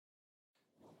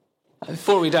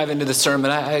Before we dive into the sermon,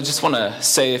 I just want to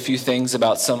say a few things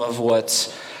about some of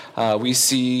what we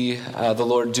see the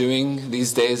Lord doing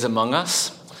these days among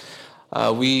us.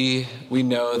 We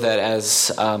know that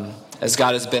as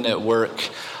God has been at work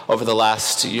over the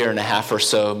last year and a half or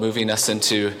so, moving us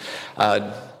into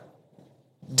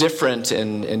different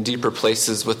and deeper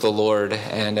places with the Lord,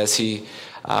 and as He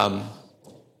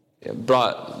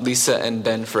brought Lisa and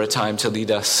Ben for a time to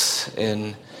lead us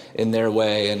in their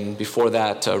way, and before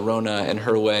that Rona in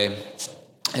her way,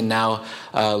 and now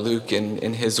Luke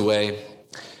in his way.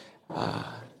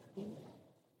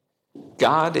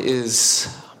 God is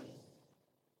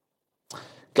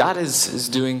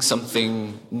doing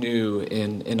something new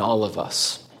in all of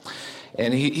us.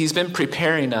 And he's been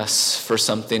preparing us for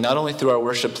something, not only through our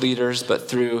worship leaders, but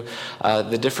through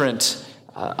the different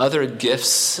other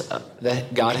gifts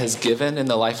that God has given in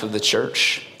the life of the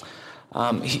church.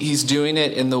 He's doing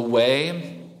it in the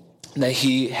way that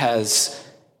he has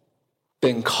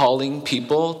been calling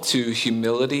people to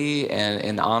humility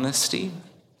and honesty.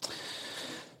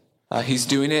 He's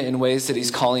doing it in ways that he's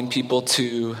calling people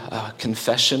to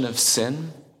confession of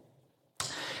sin.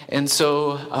 And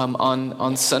so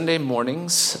on Sunday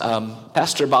mornings,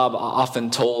 Pastor Bob often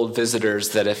told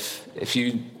visitors that if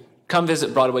you come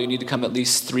visit Broadway, you need to come at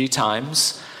least 3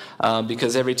 times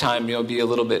because every time you'll be a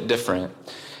little bit different.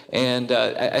 And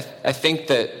I think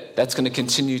that that's going to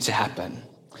continue to happen.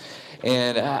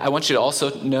 And I want you to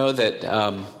also know that,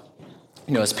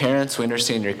 as parents, we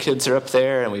understand your kids are up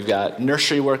there, and we've got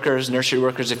nursery workers. Nursery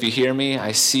workers, if you hear me,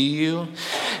 I see you.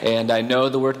 And I know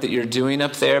the work that you're doing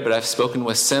up there, but I've spoken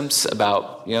with Simps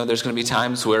about, there's going to be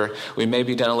times where we may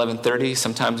be done 11:30.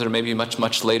 Sometimes it may be much,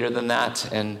 much later than that.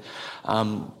 And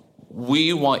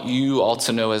we want you all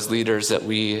to know as leaders that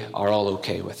we are all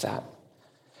okay with that.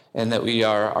 And that we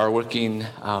are working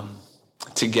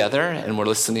together, and we're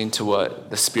listening to what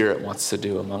the Spirit wants to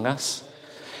do among us.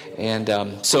 And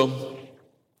so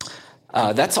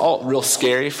that's all real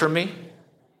scary for me,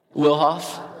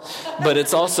 Wilhoff. But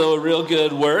it's also real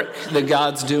good work that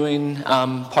God's doing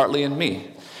partly in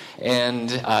me. And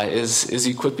is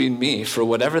equipping me for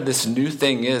whatever this new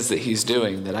thing is that he's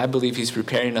doing, that I believe he's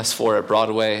preparing us for at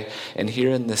Broadway and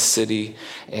here in this city.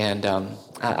 And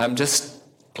I'm just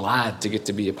glad to get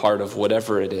to be a part of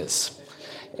whatever it is.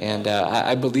 And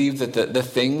I believe that the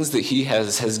things that he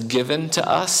has given to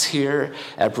us here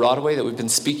at Broadway that we've been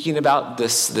speaking about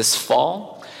this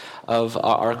fall of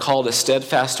our call to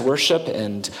steadfast worship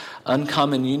and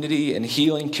uncommon unity and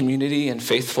healing community and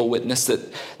faithful witness,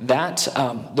 that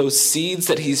those seeds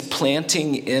that he's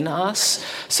planting in us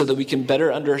so that we can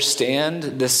better understand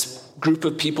this group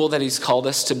of people that he's called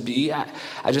us to be,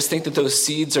 I just think that those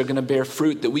seeds are going to bear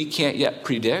fruit that we can't yet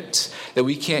predict, that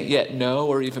we can't yet know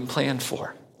or even plan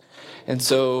for. And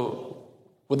so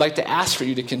would like to ask for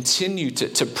you to continue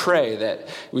to pray that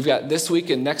we've got this week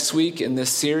and next week in this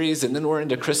series, and then we're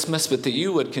into Christmas, but that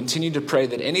you would continue to pray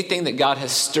that anything that God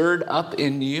has stirred up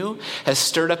in you, has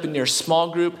stirred up in your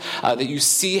small group, that you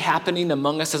see happening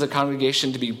among us as a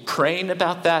congregation, to be praying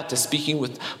about that, to speaking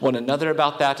with one another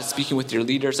about that, to speaking with your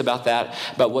leaders about that,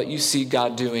 about what you see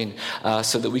God doing,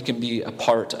 so that we can be a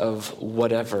part of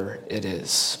whatever it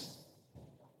is.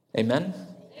 Amen?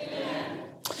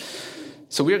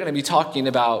 So we are going to be talking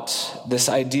about this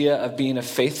idea of being a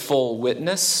faithful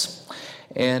witness.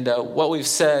 And what we've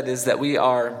said is that we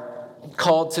are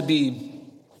called to be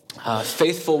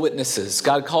faithful witnesses.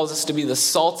 God calls us to be the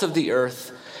salt of the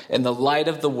earth and the light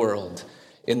of the world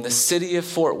in the city of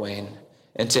Fort Wayne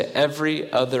and to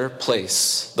every other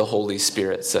place the Holy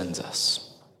Spirit sends us.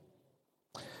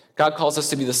 God calls us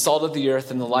to be the salt of the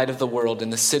earth and the light of the world in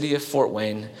the city of Fort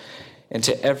Wayne and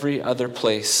to every other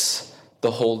place the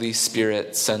Holy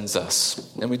Spirit sends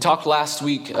us. And we talked last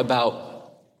week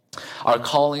about our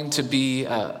calling to be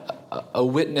a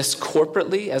witness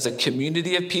corporately as a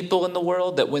community of people in the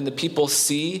world, that when the people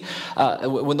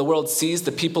when the world sees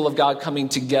the people of God coming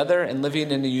together and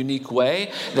living in a unique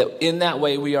way, that in that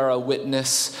way we are a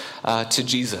witness to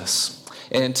Jesus.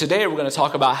 And today we're going to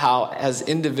talk about how, as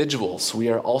individuals, we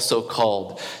are also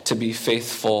called to be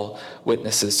faithful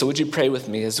witnesses. So would you pray with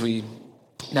me as we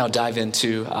now dive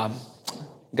into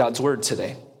God's word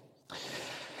today.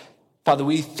 Father,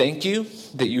 we thank you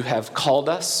that you have called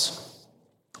us,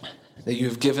 that you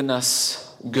have given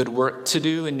us good work to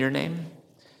do in your name,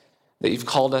 that you've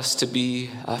called us to be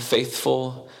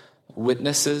faithful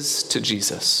witnesses to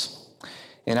Jesus.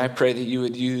 And I pray that you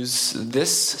would use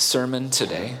this sermon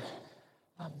today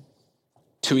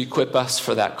to equip us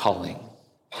for that calling,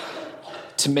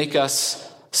 to make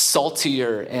us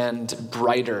saltier and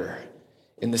brighter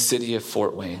in the city of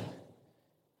Fort Wayne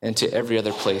and to every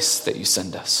other place that you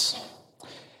send us.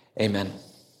 Amen.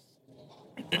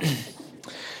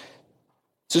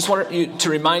 Just want to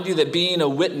remind you that being a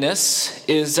witness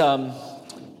is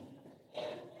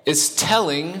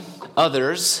telling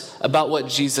others about what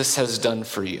Jesus has done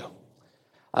for you.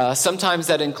 Sometimes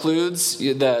that includes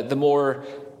the more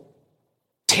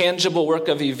tangible work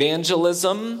of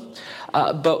evangelism.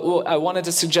 But what I wanted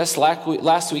to suggest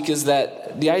last week is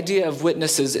that the idea of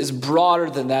witnesses is broader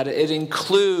than that. It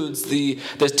includes the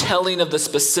telling of the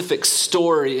specific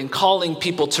story and calling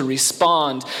people to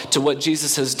respond to what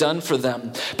Jesus has done for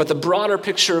them. But the broader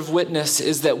picture of witness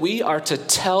is that we are to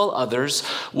tell others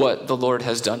what the Lord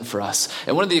has done for us.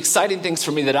 And one of the exciting things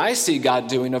for me that I see God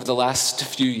doing over the last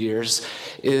few years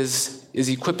is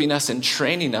equipping us and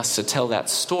training us to tell that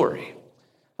story.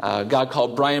 God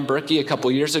called Brian Berkey a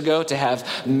couple years ago to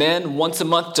have men once a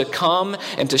month to come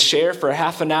and to share for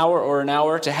half an hour or an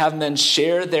hour, to have men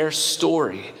share their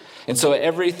story. And so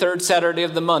every third Saturday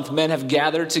of the month, men have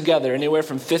gathered together, anywhere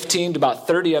from 15 to about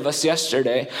 30 of us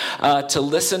yesterday, to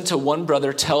listen to one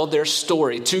brother tell their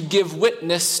story, to give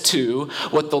witness to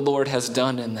what the Lord has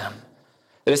done in them.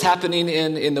 It is happening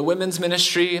in the women's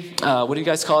ministry. What do you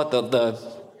guys call it?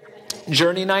 The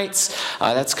Journey Nights,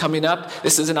 that's coming up.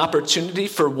 This is an opportunity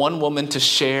for one woman to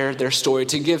share their story,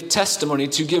 to give testimony,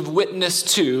 to give witness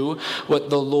to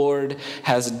what the Lord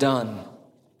has done.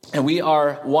 And we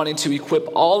are wanting to equip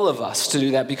all of us to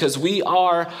do that because we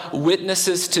are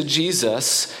witnesses to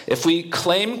Jesus. If we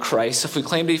claim Christ, if we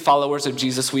claim to be followers of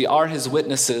Jesus, we are his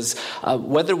witnesses,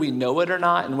 whether we know it or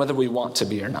not and whether we want to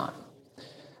be or not.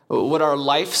 What our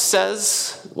life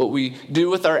says, what we do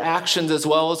with our actions as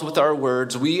well as with our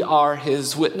words, we are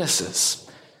his witnesses.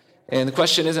 And the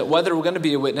question isn't whether we're going to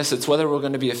be a witness, it's whether we're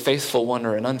going to be a faithful one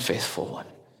or an unfaithful one.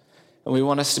 And we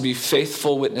want us to be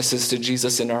faithful witnesses to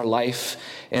Jesus in our life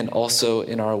and also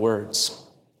in our words.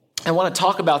 I want to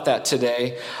talk about that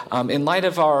today in light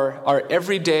of our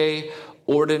everyday,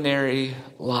 ordinary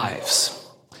lives.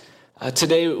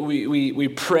 Today we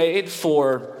prayed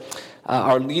for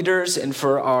our leaders and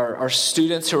for our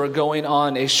students who are going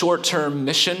on a short-term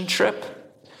mission trip.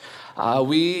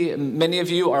 Many of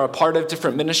you are a part of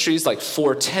different ministries like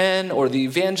 410 or the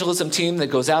evangelism team that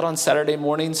goes out on Saturday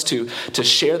mornings to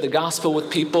share the gospel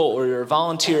with people, or you're a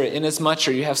volunteer at Inasmuch,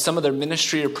 or you have some other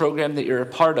ministry or program that you're a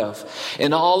part of.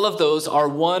 And all of those are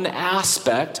one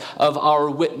aspect of our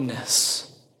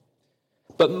witness.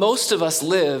 But most of us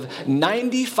live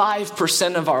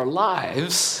 95% of our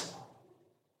lives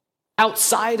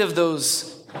outside of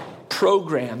those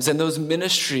programs and those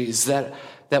ministries that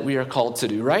we are called to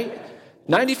do, right?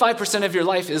 95% of your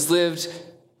life is lived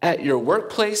at your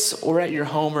workplace or at your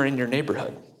home or in your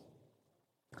neighborhood.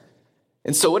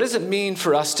 And so what does it mean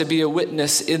for us to be a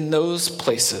witness in those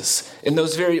places, in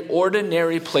those very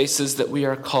ordinary places that we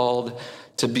are called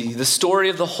to be? The story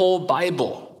of the whole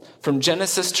Bible, from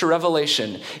Genesis to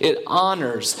Revelation, it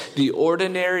honors the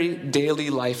ordinary daily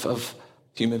life of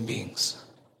human beings.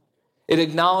 It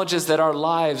acknowledges that our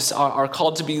lives are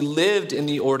called to be lived in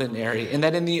the ordinary, and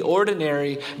that in the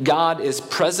ordinary, God is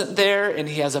present there and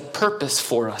he has a purpose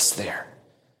for us there.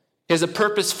 He has a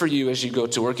purpose for you as you go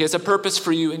to work. He has a purpose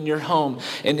for you in your home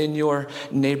and in your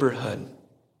neighborhood.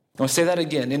 I'll say that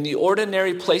again. In the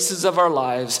ordinary places of our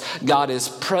lives, God is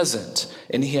present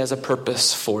and he has a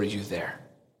purpose for you there.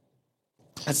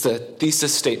 That's the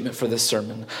thesis statement for this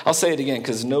sermon. I'll say it again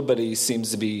because nobody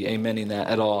seems to be amening that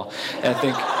at all. And I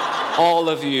think all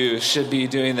of you should be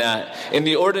doing that. In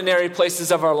the ordinary places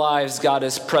of our lives, God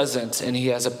is present and he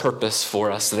has a purpose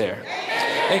for us there.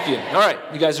 Thank you. All right,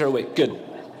 you guys are awake. Good.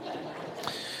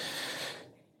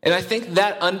 And I think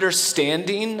that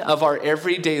understanding of our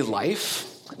everyday life,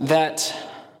 that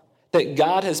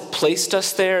God has placed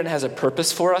us there and has a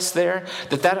purpose for us there,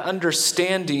 that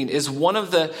understanding is one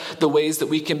of the ways that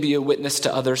we can be a witness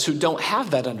to others who don't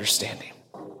have that understanding.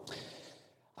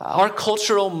 Our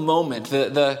cultural moment,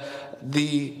 the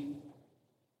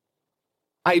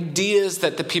ideas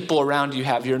that the people around you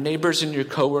have, your neighbors and your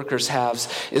coworkers have,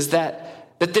 is that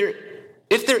if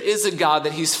there is a God,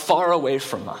 that he's far away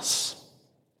from us.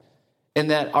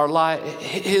 And that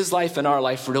his life and our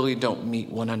life really don't meet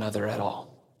one another at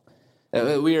all.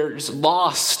 We are just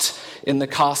lost in the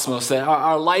cosmos, that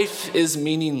our life is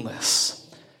meaningless.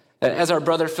 As our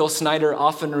brother Phil Snyder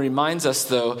often reminds us,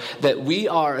 though, that we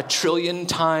are 1 trillion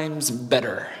times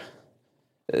better.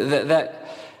 That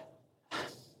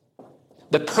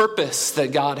the purpose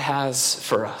that God has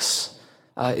for us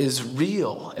is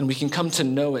real, and we can come to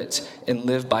know it and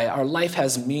live by it. Our life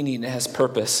has meaning, it has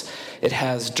purpose, it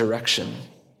has direction.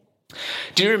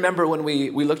 Do you remember when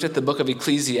we looked at the book of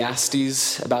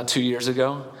Ecclesiastes about 2 years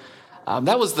ago?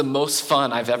 That was the most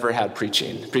fun I've ever had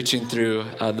preaching through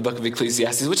the book of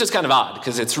Ecclesiastes, which is kind of odd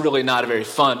because it's really not a very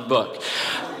fun book.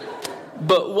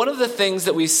 But one of the things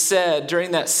that we said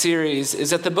during that series is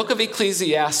that the book of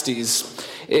Ecclesiastes,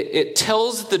 it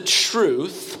tells the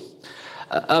truth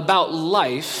about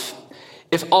life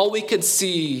if all we could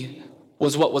see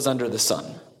was what was under the sun.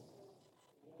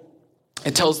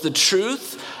 It tells the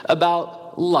truth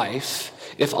about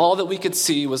life if all that we could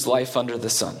see was life under the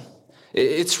sun.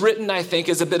 It's written, I think,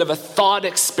 as a bit of a thought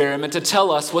experiment to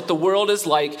tell us what the world is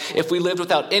like if we lived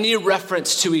without any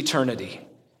reference to eternity,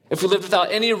 if we lived without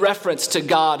any reference to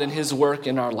God and his work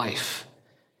in our life.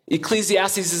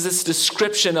 Ecclesiastes is this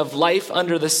description of life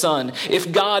under the sun.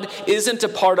 If God isn't a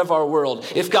part of our world,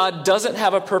 if God doesn't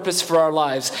have a purpose for our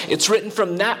lives, it's written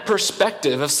from that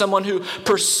perspective of someone who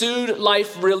pursued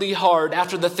life really hard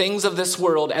after the things of this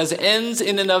world as ends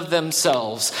in and of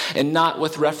themselves and not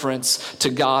with reference to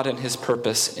God and his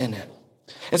purpose in it.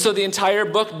 And so the entire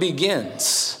book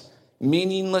begins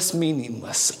meaningless,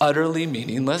 meaningless, utterly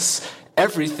meaningless.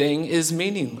 Everything is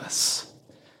meaningless.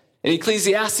 And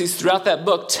Ecclesiastes throughout that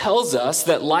book tells us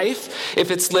that life,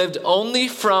 if it's lived only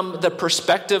from the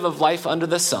perspective of life under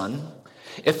the sun,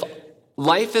 if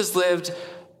life is lived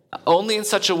only in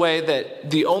such a way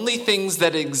that the only things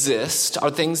that exist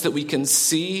are things that we can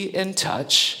see and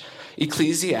touch,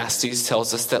 Ecclesiastes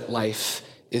tells us that life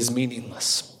is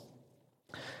meaningless.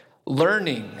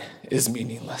 Learning is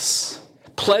meaningless.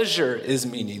 Pleasure is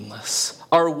meaningless.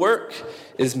 Our work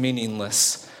is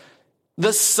meaningless.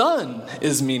 The sun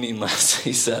is meaningless,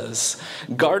 he says.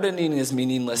 Gardening is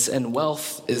meaningless, and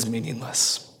wealth is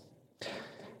meaningless.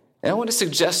 And I want to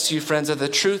suggest to you, friends, that the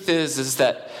truth is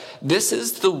that this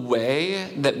is the way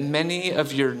that many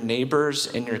of your neighbors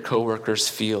and your coworkers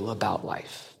feel about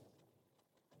life.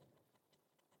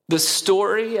 The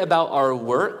story about our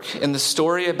work and the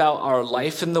story about our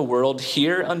life in the world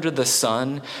here under the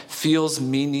sun feels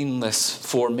meaningless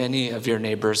for many of your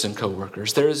neighbors and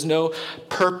coworkers. There is no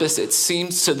purpose, it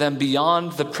seems to them,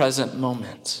 beyond the present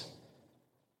moment.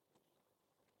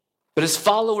 But as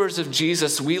followers of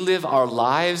Jesus, we live our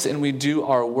lives and we do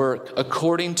our work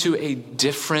according to a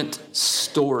different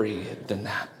story than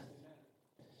that.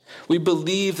 We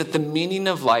believe that the meaning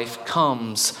of life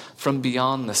comes from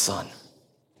beyond the sun.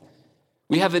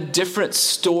 We have a different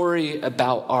story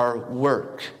about our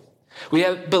work. We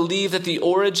believe that the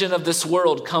origin of this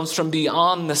world comes from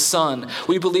beyond the sun.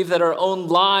 We believe that our own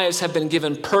lives have been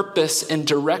given purpose and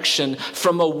direction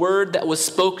from a word that was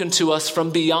spoken to us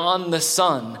from beyond the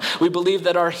sun. We believe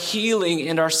that our healing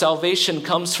and our salvation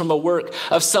comes from a work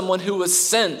of someone who was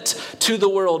sent to the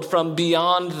world from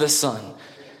beyond the sun.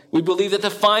 We believe that the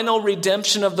final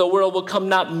redemption of the world will come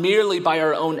not merely by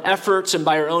our own efforts and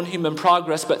by our own human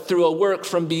progress, but through a work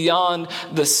from beyond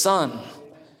the sun.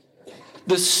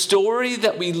 The story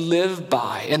that we live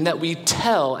by and that we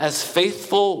tell as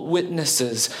faithful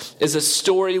witnesses is a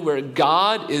story where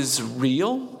God is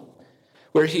real,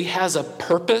 where he has a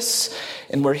purpose,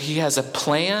 and where he has a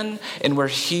plan, and where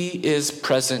he is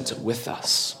present with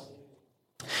us.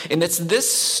 And it's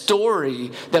this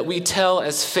story that we tell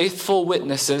as faithful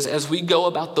witnesses as we go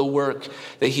about the work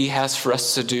that he has for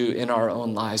us to do in our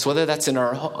own lives, whether that's in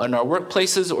our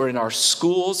workplaces or in our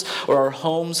schools or our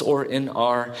homes or in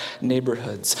our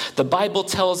neighborhoods. The Bible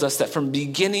tells us that from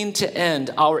beginning to end,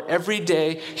 our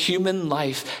everyday human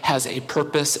life has a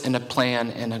purpose and a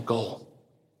plan and a goal.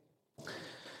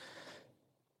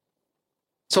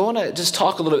 So I want to just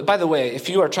talk a little bit. By the way, if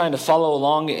you are trying to follow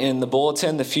along in the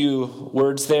bulletin, the few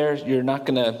words there, you're not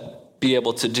going to be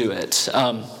able to do it.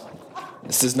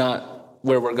 This is not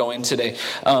where we're going today.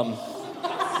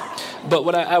 But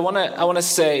what I want to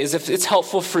say is, if it's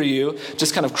helpful for you,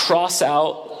 just kind of cross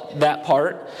out that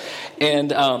part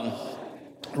and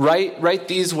write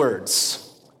these words.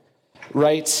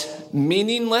 Write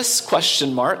meaningless ?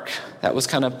 That was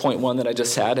kind of point one that I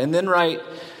just had, and then write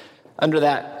under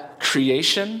that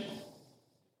creation,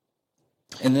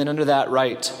 and then under that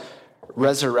write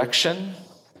resurrection,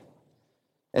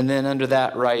 and then under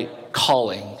that write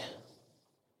calling.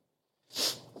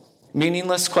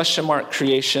 Meaningless ?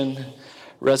 Creation,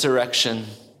 resurrection,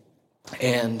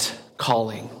 and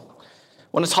calling. I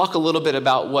want to talk a little bit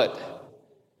about what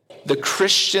the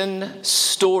Christian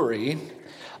story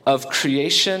of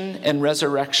creation and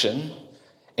resurrection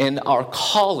and our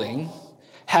calling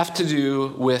have to do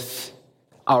with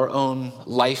our own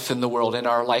life in the world and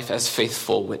our life as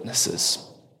faithful witnesses.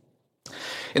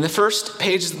 In the first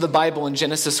pages of the Bible, in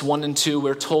Genesis 1 and 2,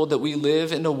 we're told that we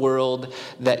live in a world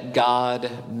that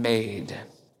God made.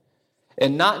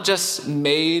 And not just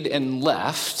made and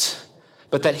left,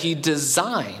 but that he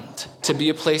designed to be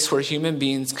a place where human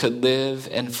beings could live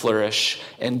and flourish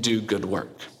and do good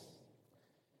work.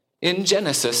 In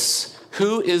Genesis,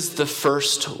 who is the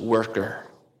first worker?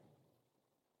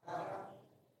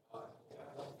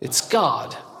 It's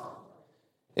God.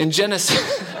 In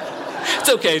Genesis, it's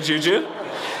okay, Juju.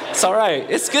 It's all right.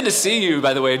 It's good to see you,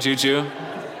 by the way, Juju.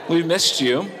 We missed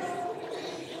you.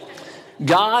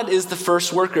 God is the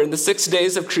first worker. In the 6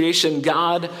 days of creation,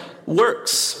 God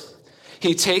works.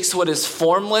 He takes what is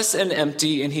formless and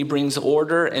empty, and he brings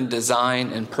order and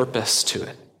design and purpose to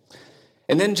it.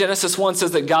 And then Genesis 1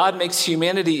 says that God makes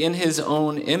humanity in his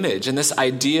own image. And this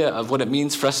idea of what it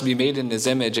means for us to be made in his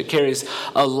image, it carries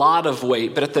a lot of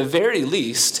weight. But at the very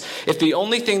least, if the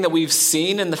only thing that we've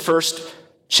seen in the first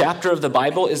chapter of the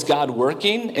Bible is God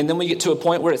working, and then we get to a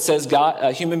point where it says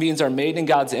human beings are made in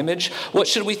God's image, what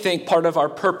should we think part of our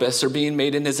purpose or being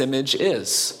made in his image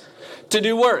is? To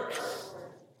do work.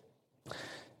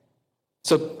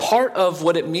 So part of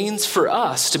what it means for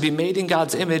us to be made in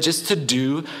God's image is to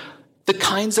do the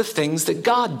kinds of things that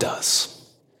God does.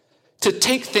 To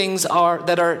take things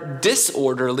that are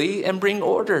disorderly and bring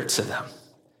order to them.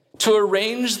 To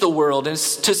arrange the world and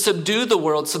to subdue the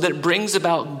world so that it brings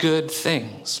about good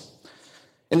things.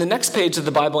 In the next page of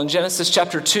the Bible, in Genesis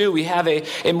chapter 2, we have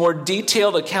a more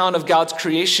detailed account of God's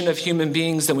creation of human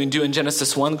beings than we do in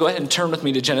Genesis 1. Go ahead and turn with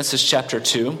me to Genesis chapter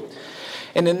 2.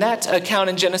 And in that account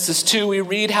in Genesis 2, we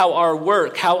read how our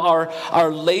work, how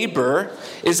our labor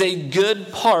is a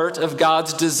good part of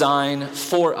God's design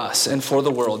for us and for the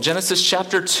world. Genesis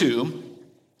chapter 2,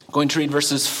 I'm going to read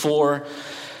verses 4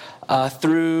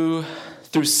 through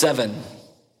 7.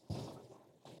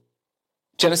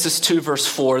 Genesis 2, verse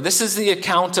 4. This is the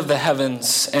account of the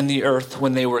heavens and the earth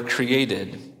when they were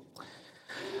created.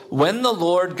 When the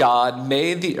Lord God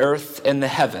made the earth and the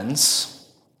heavens,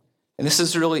 and this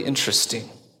is really interesting,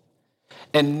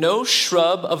 and no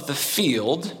shrub of the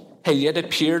field had yet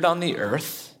appeared on the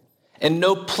earth, and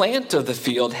no plant of the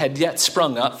field had yet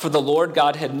sprung up, for the Lord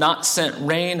God had not sent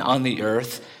rain on the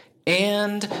earth,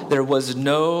 and there was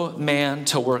no man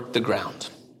to work the ground.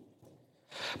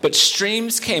 But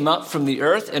streams came up from the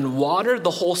earth and watered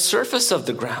the whole surface of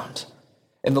the ground.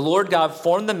 And the Lord God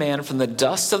formed the man from the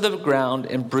dust of the ground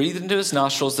and breathed into his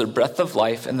nostrils the breath of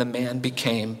life, and the man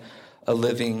became a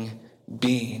living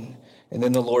being. And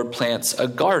then the Lord plants a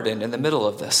garden in the middle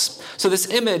of this. So this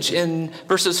image in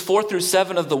verses 4 through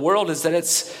 7 of the world is that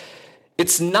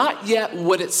it's not yet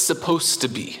what it's supposed to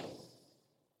be.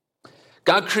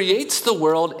 God creates the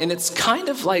world, and it's kind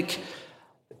of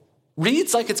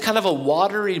reads like it's kind of a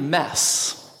watery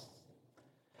mess.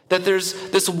 That there's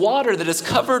this water that is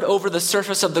covered over the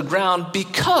surface of the ground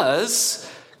because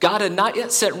God had not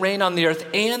yet sent rain on the earth,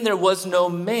 and there was no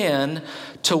man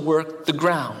to work the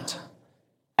ground.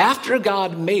 After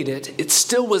God made it, it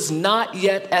still was not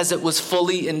yet as it was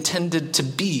fully intended to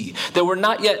be. There were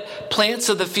not yet plants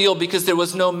of the field because there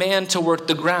was no man to work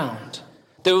the ground.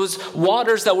 There was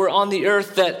waters that were on the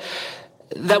earth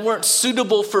that weren't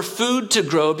suitable for food to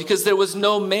grow because there was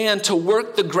no man to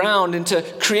work the ground and to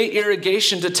create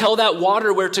irrigation, to tell that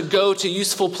water where to go to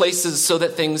useful places so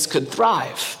that things could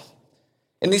thrive.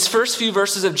 In these first few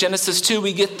verses of Genesis 2,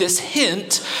 we get this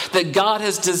hint that God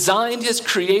has designed his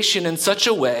creation in such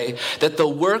a way that the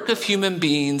work of human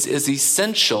beings is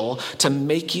essential to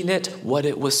making it what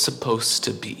it was supposed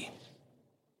to be.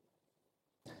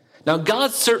 Now, God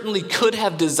certainly could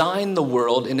have designed the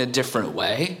world in a different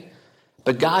way,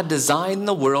 but God designed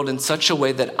the world in such a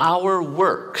way that our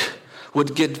work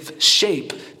would give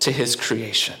shape to his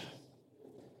creation.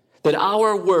 That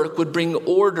our work would bring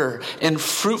order and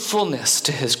fruitfulness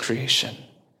to his creation.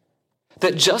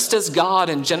 That just as God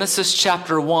in Genesis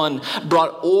chapter 1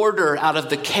 brought order out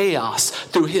of the chaos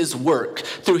through his work,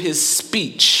 through his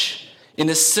speech, in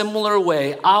a similar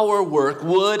way, our work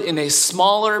would, in a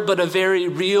smaller but a very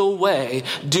real way,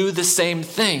 do the same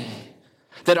thing.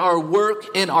 That our work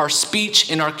and our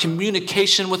speech and our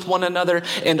communication with one another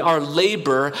and our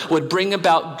labor would bring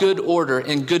about good order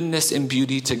and goodness and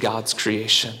beauty to God's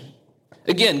creation.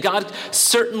 Again, God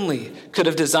certainly could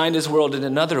have designed his world in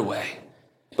another way.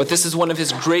 But this is one of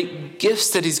his great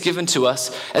gifts that he's given to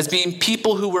us as being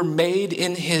people who were made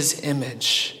in his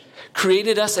image.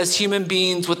 Created us as human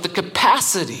beings with the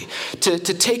capacity to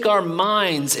take our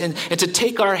minds and to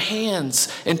take our hands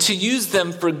and to use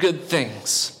them for good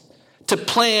things. To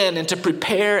plan and to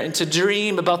prepare and to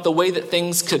dream about the way that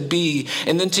things could be.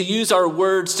 And then to use our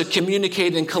words to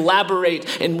communicate and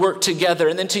collaborate and work together.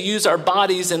 And then to use our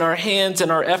bodies and our hands and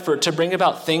our effort to bring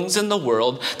about things in the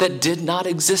world that did not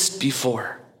exist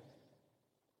before.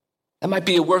 That might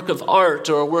be a work of art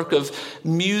or a work of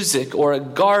music or a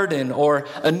garden or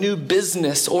a new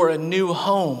business or a new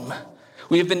home.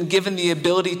 We have been given the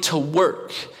ability to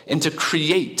work and to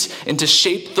create and to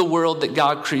shape the world that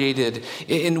God created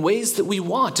in ways that we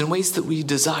want, in ways that we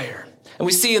desire. And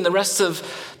we see in the rest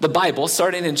of the Bible,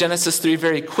 starting in Genesis 3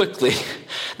 very quickly,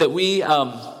 that we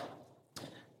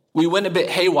went a bit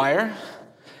haywire.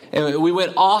 And we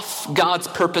went off God's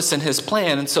purpose and his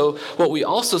plan. And so what we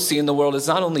also see in the world is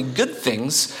not only good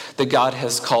things that God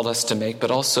has called us to make,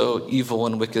 but also evil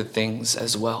and wicked things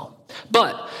as well.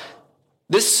 But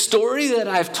this story that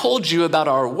I've told you about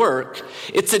our work,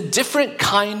 it's a different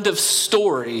kind of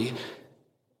story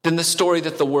than the story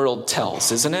that the world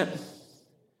tells, isn't it?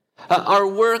 Our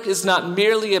work is not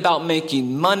merely about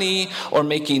making money or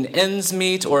making ends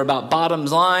meet or about bottom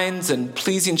lines and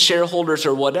pleasing shareholders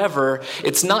or whatever.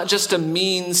 It's not just a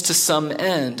means to some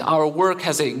end. Our work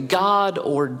has a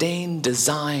God-ordained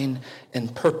design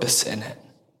and purpose in it.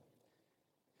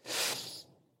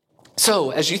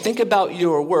 So, as you think about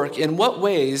your work, in what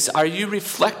ways are you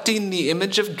reflecting the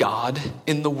image of God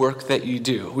in the work that you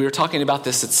do? We were talking about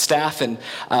this at staff, and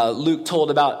Luke told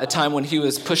about a time when he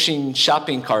was pushing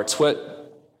shopping carts.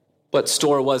 What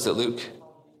store was it, Luke?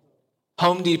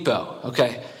 Home Depot.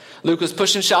 Okay. Luke was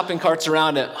pushing shopping carts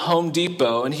around at Home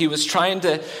Depot, and he was trying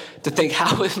to think,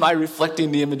 how am I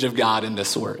reflecting the image of God in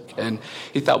this work? And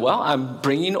he thought, well, I'm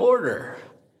bringing order.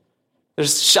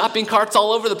 There's shopping carts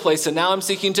all over the place, and now I'm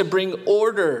seeking to bring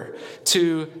order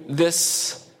to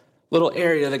this little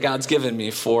area that God's given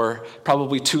me for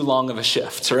probably too long of a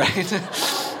shift, right?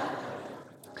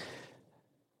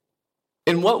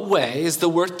 In what way is the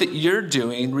work that you're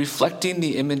doing reflecting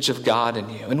the image of God in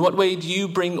you? In what way do you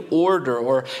bring order,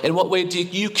 or in what way do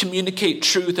you communicate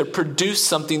truth or produce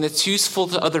something that's useful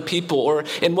to other people? Or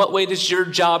in what way does your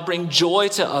job bring joy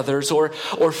to others, or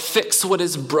fix what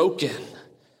is broken?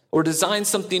 Or design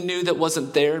something new that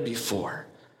wasn't there before.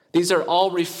 These are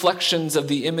all reflections of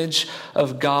the image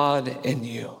of God in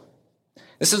you.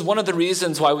 This is one of the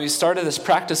reasons why we started this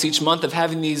practice each month of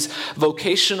having these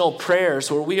vocational prayers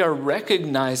where we are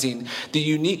recognizing the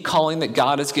unique calling that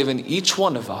God has given each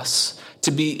one of us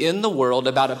to be in the world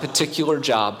about a particular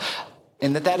job,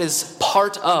 and that is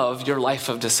part of your life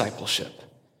of discipleship.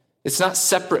 It's not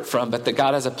separate from, but that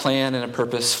God has a plan and a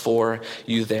purpose for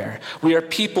you there. We are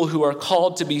people who are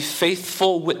called to be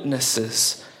faithful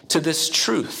witnesses to this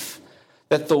truth,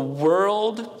 that the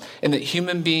world and that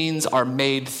human beings are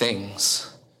made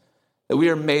things, that we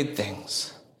are made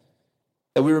things,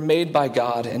 that we were made by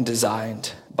God and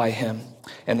designed by him,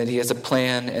 and that he has a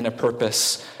plan and a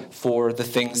purpose for the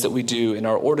things that we do in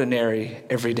our ordinary,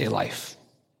 everyday life.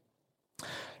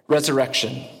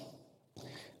 Resurrection.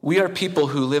 We are people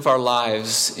who live our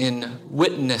lives in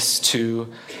witness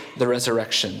to the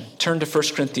resurrection. Turn to 1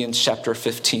 Corinthians chapter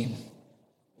 15.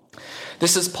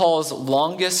 This is Paul's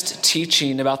longest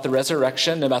teaching about the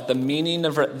resurrection, about the meaning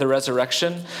of the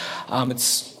resurrection.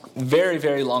 It's a very,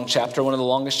 very long chapter, one of the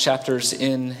longest chapters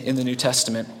in the New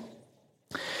Testament.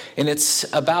 And it's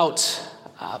about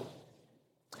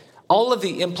all of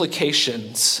the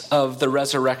implications of the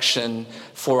resurrection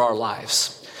for our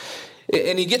lives.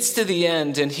 And he gets to the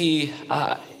end, and he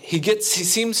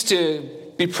seems to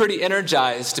be pretty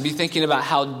energized to be thinking about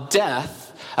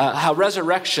how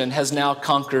resurrection has now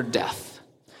conquered death.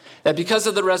 That because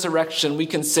of the resurrection, we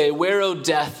can say, "Where, O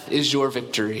death, is your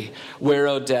victory? Where,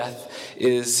 O death,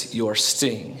 is your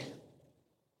sting?"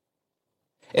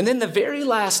 And then the very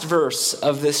last verse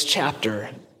of this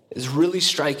chapter is really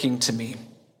striking to me,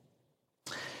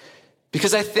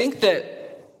 because I think that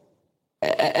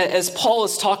as Paul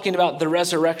is talking about the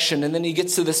resurrection, and then he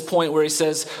gets to this point where he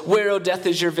says, "Where, O death,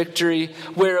 is your victory?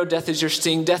 Where, O death, is your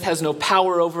sting? Death has no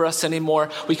power over us anymore."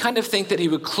 We kind of think that he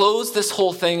would close this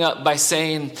whole thing up by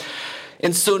saying,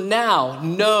 "And so now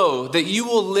know that you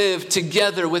will live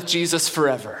together with Jesus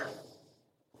forever."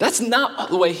 That's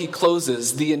not the way he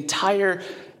closes the entire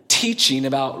teaching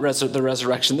about the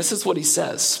resurrection. This is what he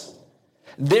says.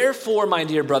 "Therefore, my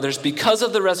dear brothers, because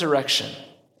of the resurrection,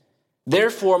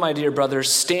 therefore, my dear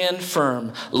brothers, stand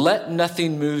firm. Let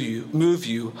nothing move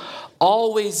you.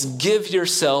 Always give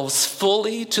yourselves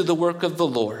fully to the work of the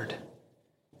Lord,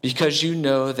 because you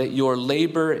know that your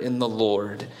labor in the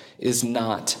Lord is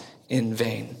not in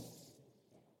vain."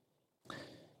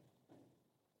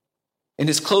 In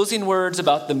his closing words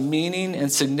about the meaning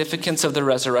and significance of the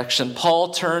resurrection, Paul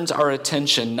turns our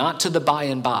attention not to the by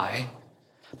and by,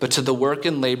 but to the work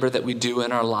and labor that we do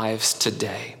in our lives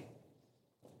today.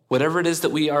 Whatever it is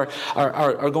that we are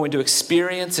going to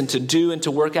experience and to do and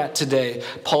to work at today,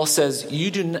 Paul says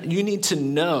you need to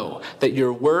know that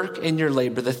your work and your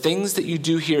labor, the things that you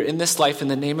do here in this life in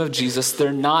the name of Jesus,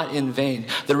 they're not in vain.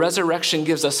 The resurrection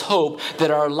gives us hope that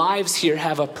our lives here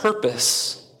have a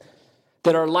purpose,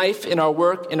 that our life and our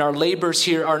work and our labors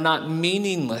here are not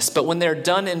meaningless, but when they're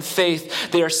done in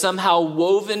faith, they are somehow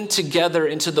woven together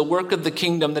into the work of the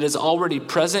kingdom that is already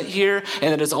present here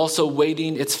and that is also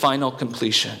waiting its final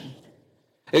completion.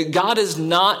 God is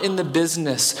not in the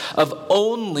business of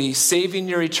only saving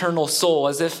your eternal soul,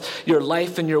 as if your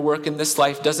life and your work in this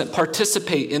life doesn't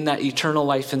participate in that eternal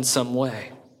life in some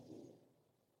way.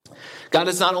 God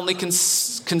is not only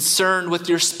concerned with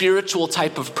your spiritual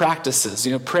type of practices,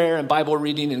 prayer and Bible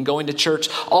reading and going to church.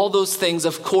 All those things,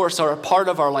 of course, are a part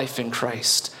of our life in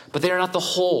Christ, but they are not the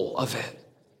whole of it.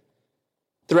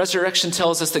 The resurrection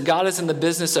tells us that God is in the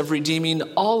business of redeeming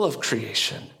all of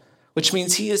creation, which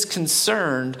means he is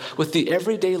concerned with the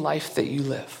everyday life that you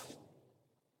live.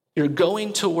 Your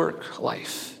going to work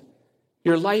life,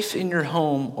 your life in your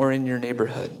home or in your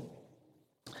neighborhood.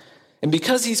 And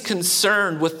because he's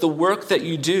concerned with the work that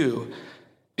you do,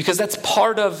 because that's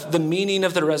part of the meaning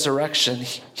of the resurrection,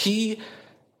 he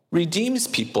redeems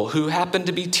people who happen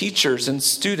to be teachers and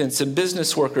students and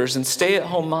business workers and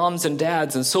stay-at-home moms and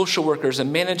dads and social workers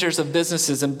and managers of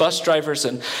businesses and bus drivers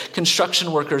and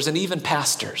construction workers and even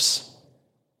pastors.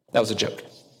 That was a joke.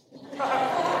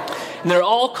 And they're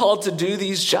all called to do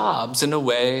these jobs in a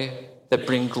way that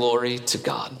bring glory to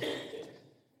God.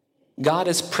 God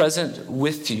is present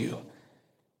with you.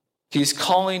 He's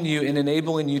calling you and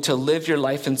enabling you to live your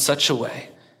life in such a way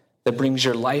that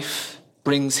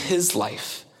brings his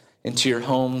life into your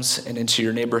homes and into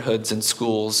your neighborhoods and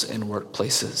schools and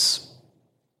workplaces.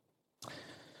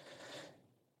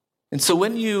 And so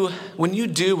when you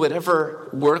do whatever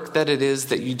work that it is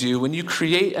that you do, when you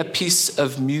create a piece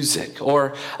of music, or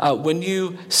when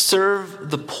you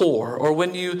serve the poor, or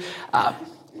when you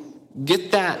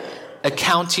get that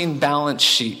accounting balance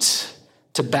sheet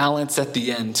to balance at the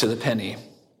end to the penny.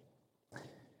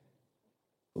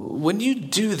 When you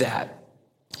do that,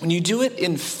 when you do it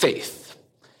in faith,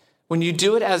 when you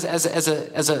do it as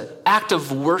an act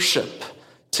of worship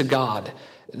to God,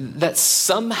 that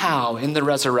somehow in the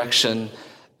resurrection,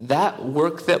 that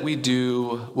work that we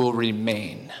do will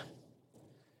remain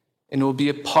and will be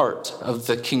a part of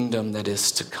the kingdom that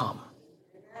is to come.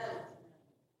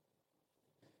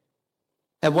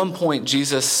 At one point,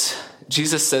 Jesus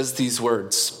says these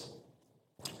words.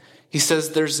 He says,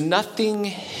 "There's nothing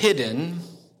hidden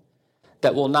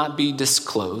that will not be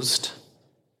disclosed,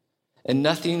 and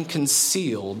nothing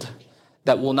concealed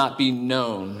that will not be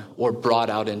known or brought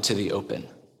out into the open."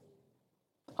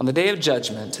 On the day of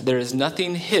judgment, there is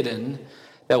nothing hidden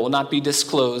that will not be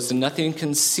disclosed, and nothing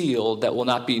concealed that will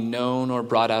not be known or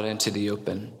brought out into the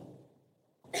open.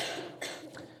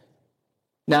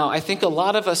 Now, I think a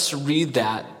lot of us read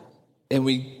that and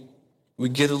we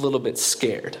get a little bit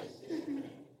scared.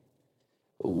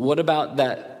 What about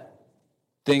that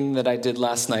thing that I did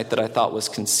last night that I thought was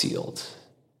concealed?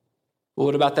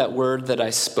 What about that word that I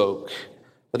spoke,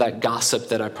 or that gossip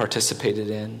that I participated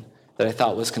in that I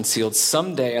thought was concealed?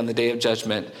 Someday on the day of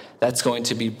judgment, that's going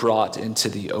to be brought into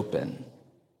the open.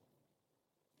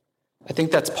 I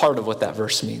think that's part of what that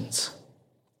verse means.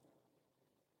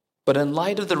 But in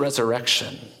light of the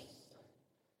resurrection,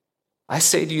 I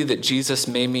say to you that Jesus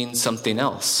may mean something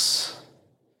else.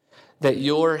 That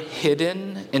your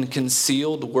hidden and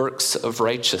concealed works of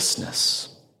righteousness,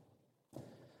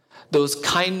 those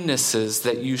kindnesses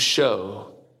that you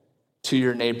show to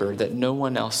your neighbor that no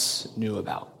one else knew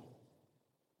about,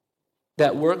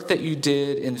 that work that you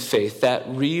did in faith, that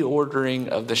reordering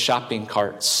of the shopping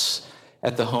carts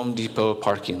at the Home Depot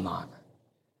parking lot,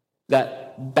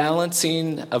 that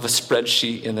balancing of a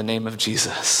spreadsheet in the name of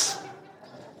Jesus.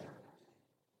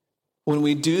 When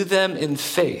we do them in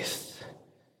faith,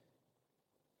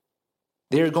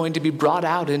 they are going to be brought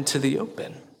out into the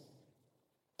open.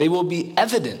 They will be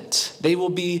evident. They will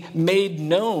be made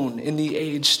known in the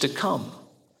age to come.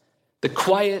 The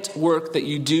quiet work that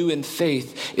you do in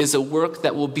faith is a work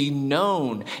that will be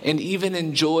known and even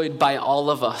enjoyed by all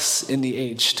of us in the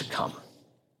age to come.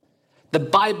 The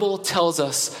Bible tells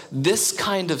us this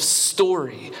kind of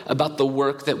story about the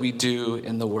work that we do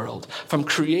in the world. From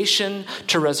creation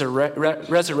to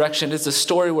resurrection is a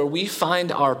story where we find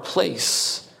our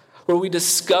place, where we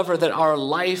discover that our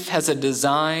life has a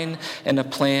design and a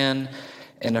plan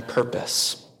and a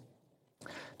purpose.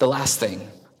 The last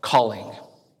thing, calling.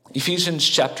 Ephesians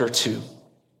chapter 2.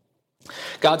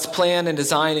 God's plan and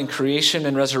design and creation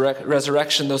and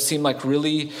resurrection, those seem like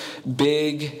really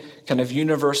big kind of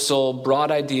universal,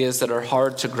 broad ideas that are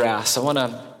hard to grasp. I want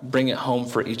to bring it home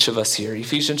for each of us here.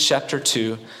 Ephesians chapter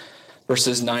 2,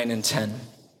 verses 9 and 10.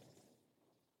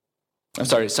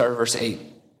 Verse 8.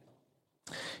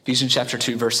 Ephesians chapter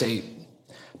 2, verse 8.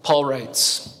 Paul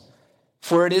writes,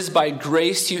 "For it is by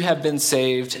grace you have been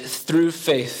saved through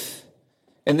faith.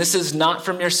 And this is not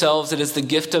from yourselves, it is the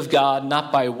gift of God,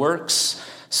 not by works,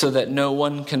 so that no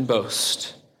one can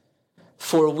boast.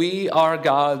 For we are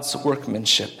God's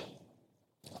workmanship,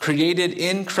 created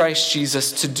in Christ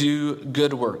Jesus to do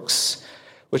good works,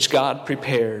 which God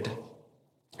prepared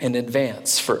in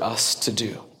advance for us to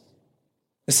do."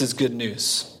 This is good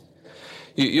news.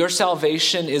 Your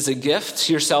salvation is a gift.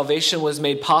 Your salvation was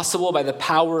made possible by the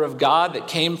power of God that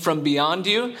came from beyond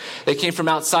you, that came from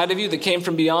outside of you, that came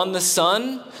from beyond the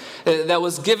sun, that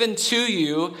was given to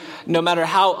you no matter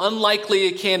how unlikely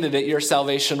a candidate your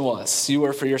salvation was. You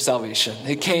were for your salvation.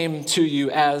 It came to you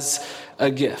as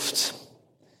a gift.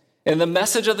 And the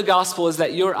message of the gospel is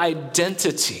that your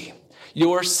identity,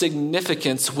 your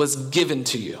significance was given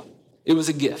to you. It was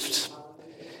a gift.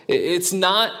 It's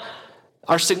not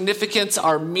our significance,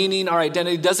 our meaning, our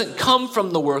identity doesn't come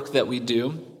from the work that we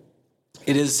do.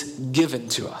 It is given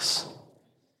to us.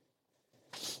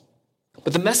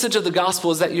 But the message of the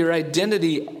gospel is that your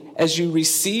identity, as you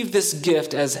receive this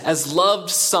gift as loved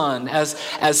son, as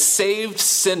saved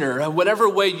sinner, whatever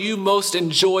way you most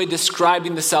enjoy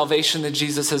describing the salvation that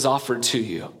Jesus has offered to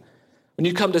you, when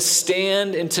you come to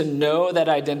stand and to know that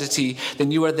identity,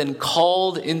 then you are then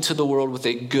called into the world with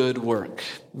a good work.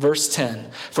 Verse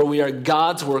 10, "For we are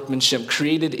God's workmanship,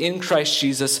 created in Christ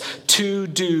Jesus to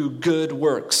do good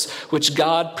works, which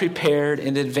God prepared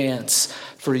in advance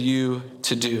for you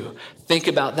to do." Think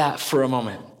about that for a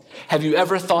moment. Have you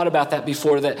ever thought about that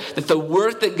before, that the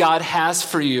work that God has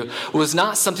for you was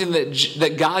not something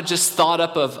that God just thought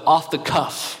up of off the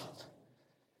cuff?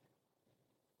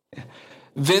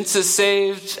 Vince is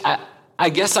saved. I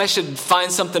guess I should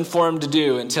find something for him to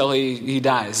do until he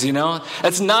dies, you know?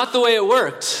 That's not the way it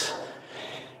worked.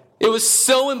 It was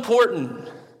so important.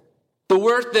 The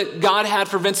work that God had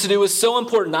for Vince to do was so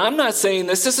important. Now, I'm not saying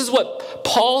this. This is what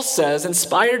Paul says,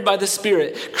 inspired by the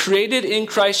Spirit, created in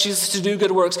Christ Jesus to do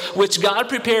good works, which God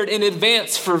prepared in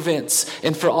advance for Vince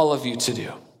and for all of you to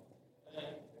do.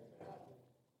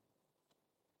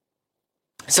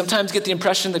 Sometimes get the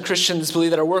impression that Christians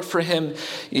believe that our work for him,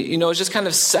 is just kind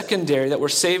of secondary, that we're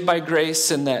saved by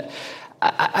grace, and that,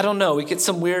 I don't know, we get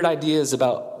some weird ideas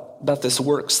about this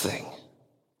works thing.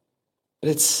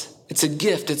 But it's a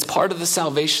gift. It's part of the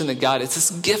salvation that it's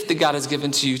this gift that God has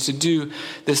given to you to do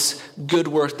this good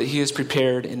work that he has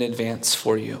prepared in advance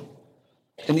for you.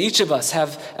 And each of us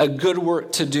have a good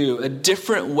work to do, a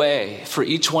different way for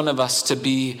each one of us to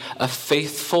be a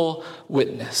faithful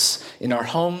witness in our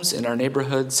homes, in our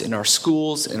neighborhoods, in our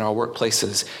schools, in our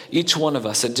workplaces. Each one of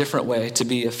us a different way to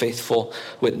be a faithful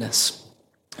witness.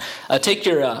 Take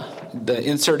the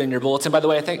insert in your bulletin. By the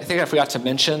way, I think I forgot to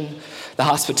mention the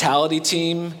hospitality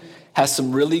team has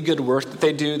some really good work that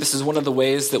they do. This is one of the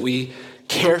ways that we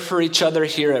care for each other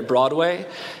here at Broadway.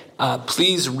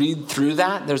 Please read through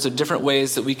that. There's different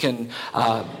ways that we can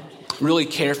really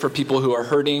care for people who are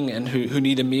hurting and who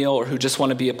need a meal, or who just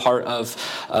want to be a part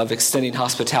of extending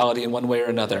hospitality in one way or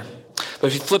another. But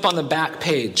if you flip on the back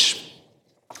page,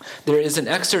 there is an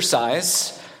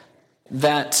exercise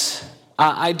that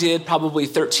I did probably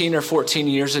 13 or 14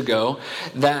 years ago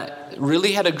that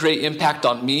really had a great impact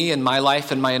on me and my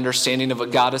life and my understanding of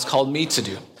what God has called me to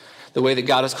do, the way that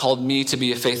God has called me to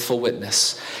be a faithful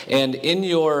witness. And in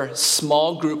your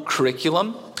small group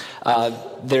curriculum,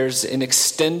 there's an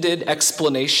extended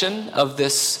explanation of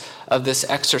this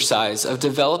exercise of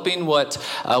developing what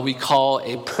we call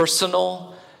a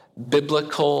personal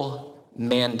biblical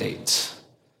mandate.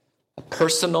 A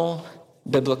personal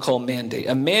biblical mandate.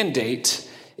 A mandate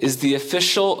is the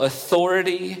official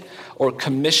authority or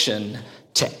commission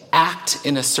to act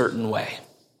in a certain way.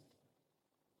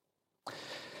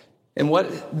 And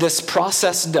what this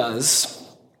process does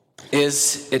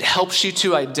is it helps you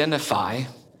to identify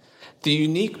the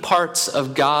unique parts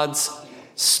of God's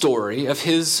story, of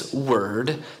his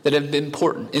word, that have been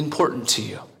important to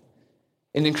you.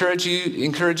 And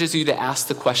encourages you to ask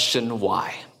the question,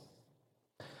 why?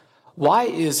 Why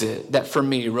is it that for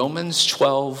me, Romans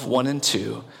 12, 1 and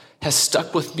 2 has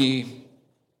stuck with me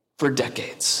for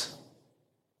decades?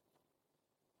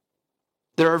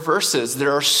 There are verses,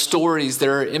 there are stories,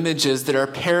 there are images, there are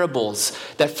parables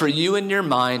that for you in your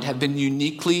mind have been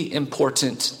uniquely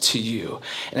important to you.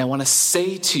 And I want to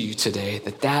say to you today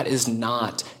that is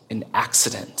not an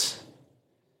accident.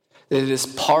 That it is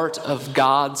part of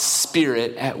God's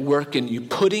Spirit at work in you,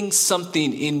 putting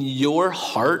something in your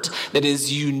heart that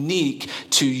is unique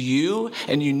to you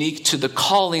and unique to the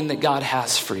calling that God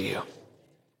has for you.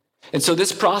 And so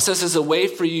this process is a way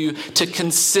for you to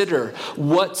consider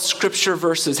what scripture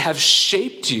verses have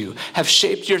shaped you, have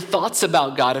shaped your thoughts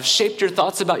about God, have shaped your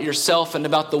thoughts about yourself and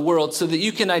about the world, so that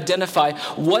you can identify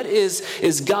what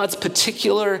is God's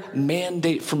particular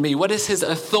mandate for me? What is his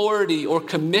authority or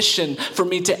commission for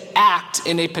me to act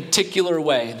in a particular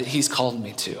way that he's called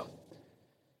me to?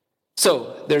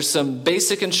 So there's some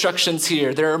basic instructions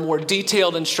here. There are more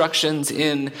detailed instructions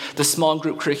in the small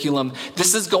group curriculum.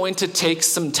 This is going to take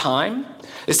some time.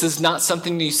 This is not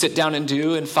something you sit down and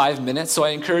do in 5 minutes. So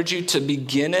I encourage you to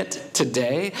begin it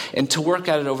today and to work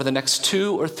at it over the next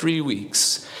 2 or 3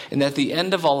 weeks. And at the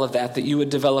end of all of that, that you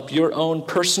would develop your own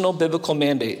personal biblical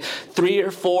mandate, 3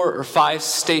 or 4 or 5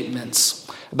 statements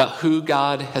about who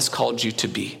God has called you to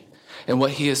be and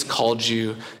what he has called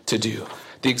you to do.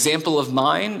 The example of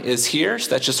mine is here.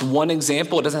 So that's just one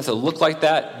example. It doesn't have to look like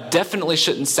that. Definitely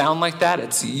shouldn't sound like that.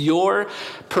 It's your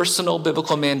personal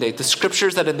biblical mandate. The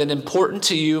scriptures that have been important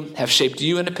to you have shaped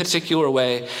you in a particular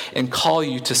way and call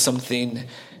you to something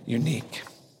unique.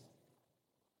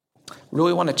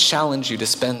 Really want to challenge you to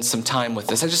spend some time with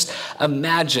this. I just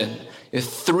imagine if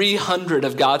 300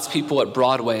 of God's people at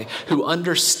Broadway who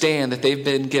understand that they've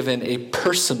been given a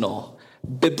personal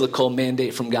biblical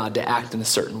mandate from God to act in a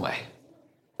certain way.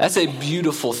 That's a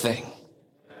beautiful thing.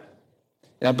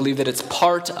 And I believe that it's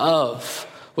part of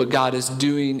what God is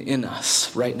doing in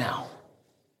us right now.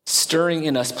 Stirring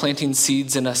in us, planting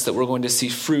seeds in us that we're going to see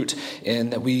fruit in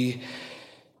that we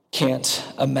can't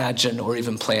imagine or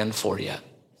even plan for yet.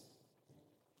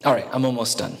 All right, I'm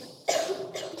almost done.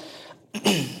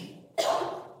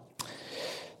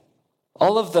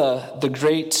 All of the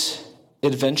great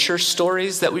adventure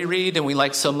stories that we read and we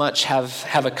like so much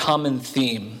have a common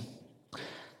theme.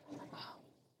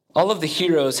 All of the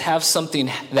heroes have something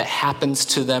that happens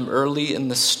to them early in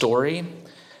the story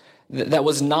that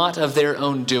was not of their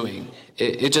own doing.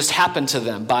 It just happened to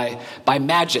them by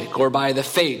magic or by the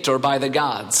fate or by the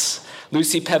gods.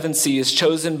 Lucy Pevensey is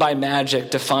chosen by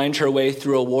magic to find her way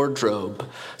through a wardrobe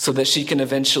so that she can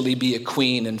eventually be a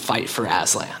queen and fight for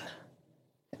Aslan.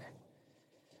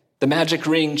 The magic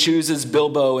ring chooses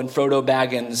Bilbo and Frodo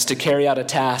Baggins to carry out a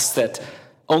task that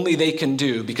only they can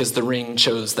do because the ring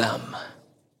chose them.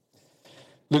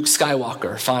 Luke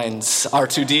Skywalker finds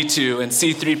R2-D2 and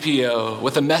C-3PO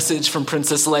with a message from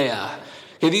Princess Leia.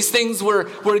 Okay, these things were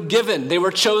given. They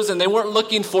were chosen. They weren't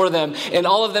looking for them. And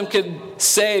all of them could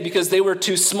say, because they were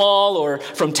too small or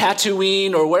from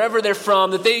Tatooine or wherever they're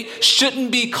from, that they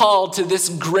shouldn't be called to this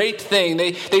great thing.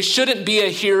 They shouldn't be a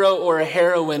hero or a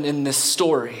heroine in this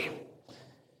story.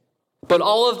 But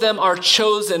all of them are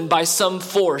chosen by some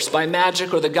force, by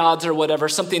magic or the gods or whatever,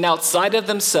 something outside of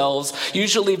themselves,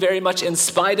 usually very much in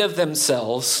spite of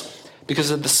themselves,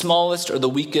 because of the smallest or the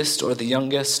weakest or the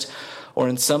youngest, or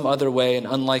in some other way an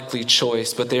unlikely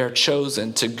choice. But they are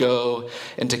chosen to go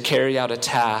and to carry out a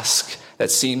task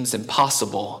that seems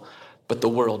impossible, but the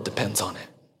world depends on it.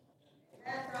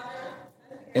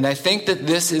 And I think that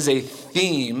this is a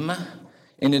theme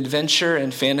in adventure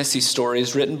and fantasy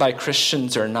stories, written by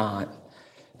Christians or not,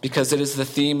 because it is the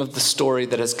theme of the story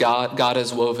that God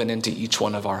has woven into each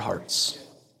one of our hearts.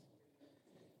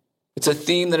 It's a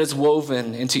theme that is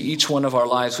woven into each one of our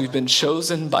lives. We've been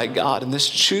chosen by God, and this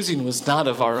choosing was not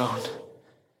of our own.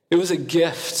 It was a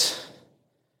gift.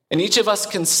 And each of us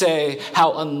can say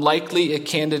how unlikely a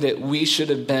candidate we should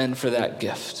have been for that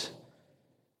gift.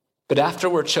 But after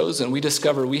we're chosen, we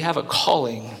discover we have a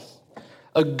calling,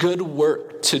 a good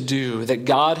work to do that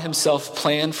God himself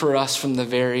planned for us from the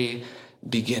very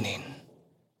beginning.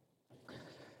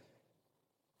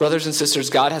 Brothers and sisters,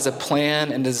 God has a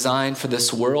plan and design for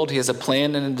this world. He has a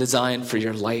plan and a design for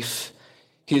your life.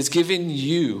 He has given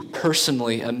you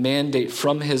personally a mandate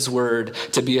from his word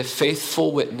to be a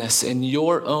faithful witness in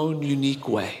your own unique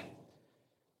way.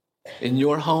 In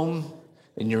your home,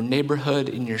 in your neighborhood,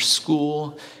 in your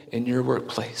school, in your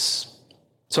workplace.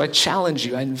 So I challenge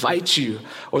you, I invite you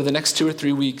over the next 2 or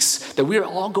 3 weeks that we are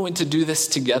all going to do this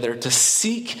together, to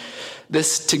seek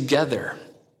this together.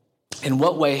 In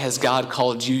what way has God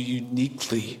called you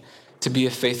uniquely to be a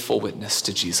faithful witness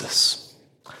to Jesus?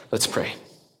 Let's pray.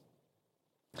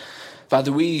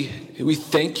 Father, we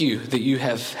thank you that you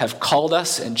have called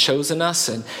us and chosen us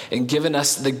and given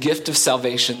us the gift of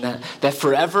salvation, that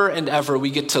forever and ever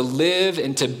we get to live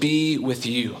and to be with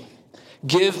you.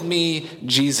 Give me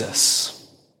Jesus.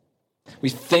 We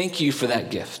thank you for that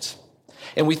gift.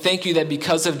 And we thank you that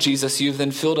because of Jesus, you've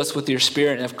then filled us with your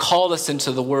Spirit and have called us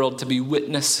into the world to be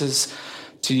witnesses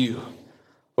to you.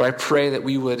 Lord, I pray that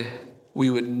we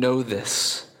would know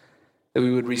this, that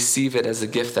we would receive it as a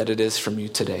gift that it is from you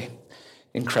today.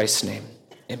 In Christ's name,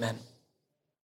 amen.